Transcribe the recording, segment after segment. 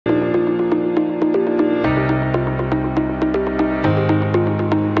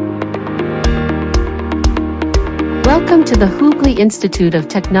to the Hooghly Institute of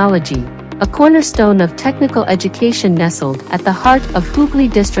Technology, a cornerstone of technical education nestled at the heart of Hooghly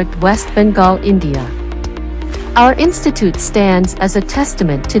District, West Bengal, India. Our institute stands as a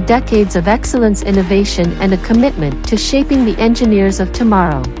testament to decades of excellence, innovation, and a commitment to shaping the engineers of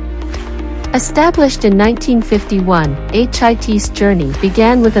tomorrow. Established in 1951, HIT's journey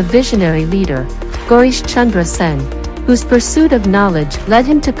began with a visionary leader, Gaurish Chandra Sen, whose pursuit of knowledge led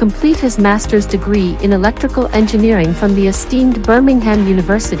him to complete his master's degree in electrical engineering from the esteemed Birmingham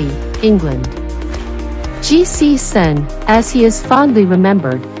University, England. G.C. Sen, as he is fondly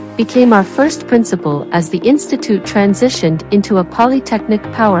remembered, became our first principal as the institute transitioned into a Polytechnic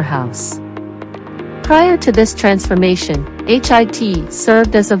powerhouse. Prior to this transformation, HIT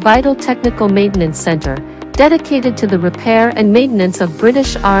served as a vital technical maintenance center, dedicated to the repair and maintenance of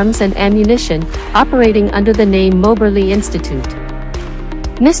British arms and ammunition, operating under the name Moberly Institute.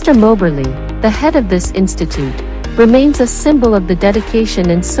 Mr. Moberly, the head of this institute, remains a symbol of the dedication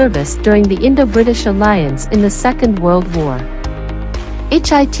and service during the Indo-British alliance in the Second World War.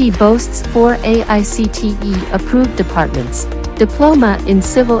 HIT boasts 4 AICTE-approved departments: Diploma in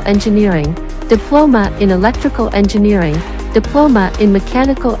Civil Engineering, Diploma in Electrical Engineering, Diploma in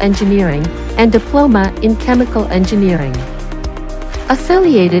Mechanical Engineering, and Diploma in Chemical Engineering.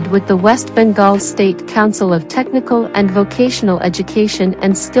 Affiliated with the West Bengal State Council of Technical and Vocational Education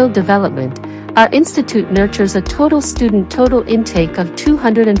and Skill Development, our institute nurtures a total intake of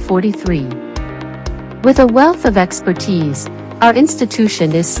 243. With a wealth of expertise, our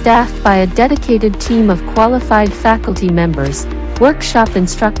institution is staffed by a dedicated team of qualified faculty members, workshop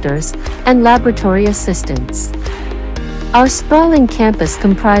instructors, and laboratory assistants. Our sprawling campus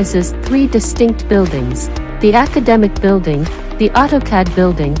comprises 3 distinct buildings: the Academic Building, the AutoCAD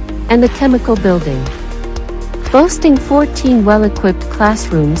Building, and the Chemical Building. Boasting 14 well-equipped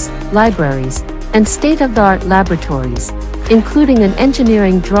classrooms, libraries, and state-of-the-art laboratories, including an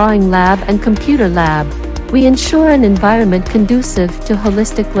engineering drawing lab and computer lab, we ensure an environment conducive to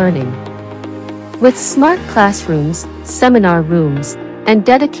holistic learning. With smart classrooms, seminar rooms, and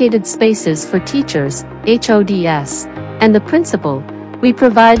dedicated spaces for teachers, HODs, and the principal, we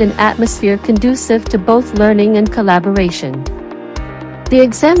provide an atmosphere conducive to both learning and collaboration. The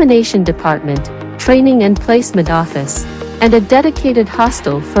examination department, training and placement office, and a dedicated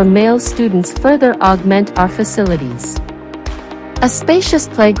hostel for male students further augment our facilities. A spacious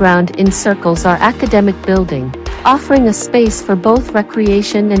playground encircles our academic building, offering a space for both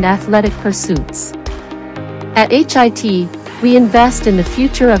recreation and athletic pursuits. At HIT, we invest in the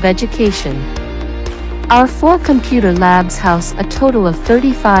future of education. Our 4 computer labs house a total of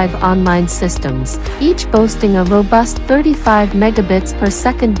 35 online systems, each boasting a robust 35 megabits per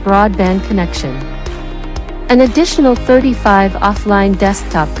second broadband connection. An additional 35 offline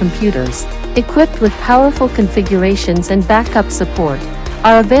desktop computers, equipped with powerful configurations and backup support,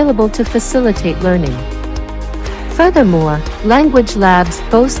 are available to facilitate learning. Furthermore, language labs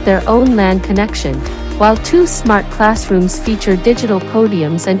boast their own LAN connection, while 2 smart classrooms feature digital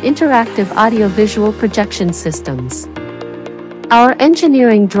podiums and interactive audio-visual projection systems. Our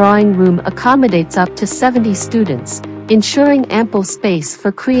engineering drawing room accommodates up to 70 students, ensuring ample space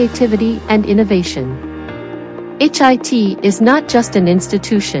for creativity and innovation. HIT is not just an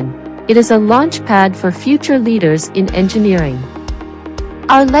institution, it is a launchpad for future leaders in engineering.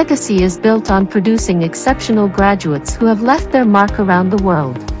 Our legacy is built on producing exceptional graduates who have left their mark around the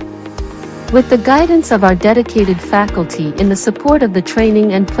world. With the guidance of our dedicated faculty in the support of the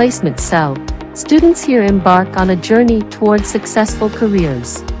Training and Placement Cell, students here embark on a journey towards successful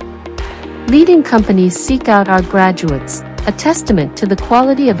careers. Leading companies seek out our graduates, a testament to the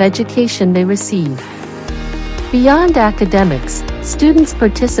quality of education they receive. Beyond academics, students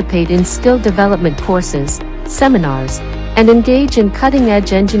participate in skill development courses, seminars, and engage in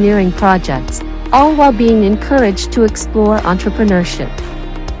cutting-edge engineering projects, all while being encouraged to explore entrepreneurship.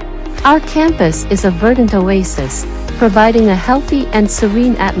 Our campus is a verdant oasis, providing a healthy and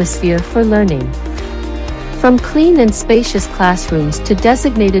serene atmosphere for learning. From clean and spacious classrooms to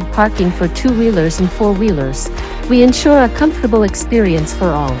designated parking for 2-wheelers and 4-wheelers, we ensure a comfortable experience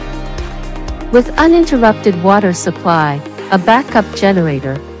for all. With uninterrupted water supply, a backup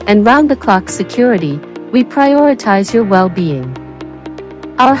generator, and round-the-clock security, we prioritize your well-being.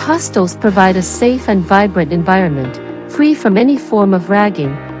 Our hostels provide a safe and vibrant environment, free from any form of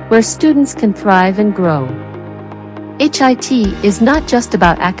ragging, where students can thrive and grow. HIT is not just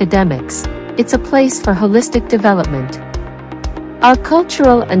about academics, it's a place for holistic development. Our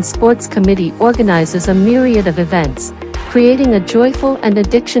Cultural and Sports Committee organizes a myriad of events, creating a joyful and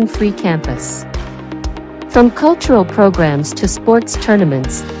addiction-free campus. From cultural programs to sports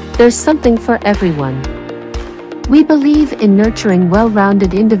tournaments, there's something for everyone. We believe in nurturing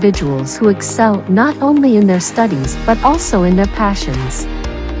well-rounded individuals who excel not only in their studies but also in their passions.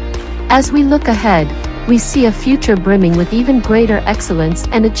 As we look ahead, we see a future brimming with even greater excellence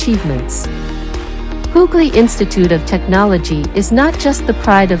and achievements. Hooghly Institute of Technology is not just the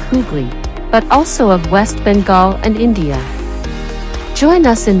pride of Hooghly, but also of West Bengal and India. Join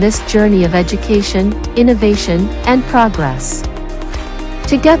us in this journey of education, innovation, and progress.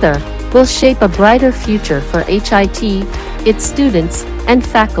 Together, we'll shape a brighter future for HIT, its students, and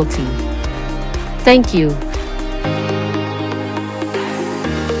faculty. Thank you.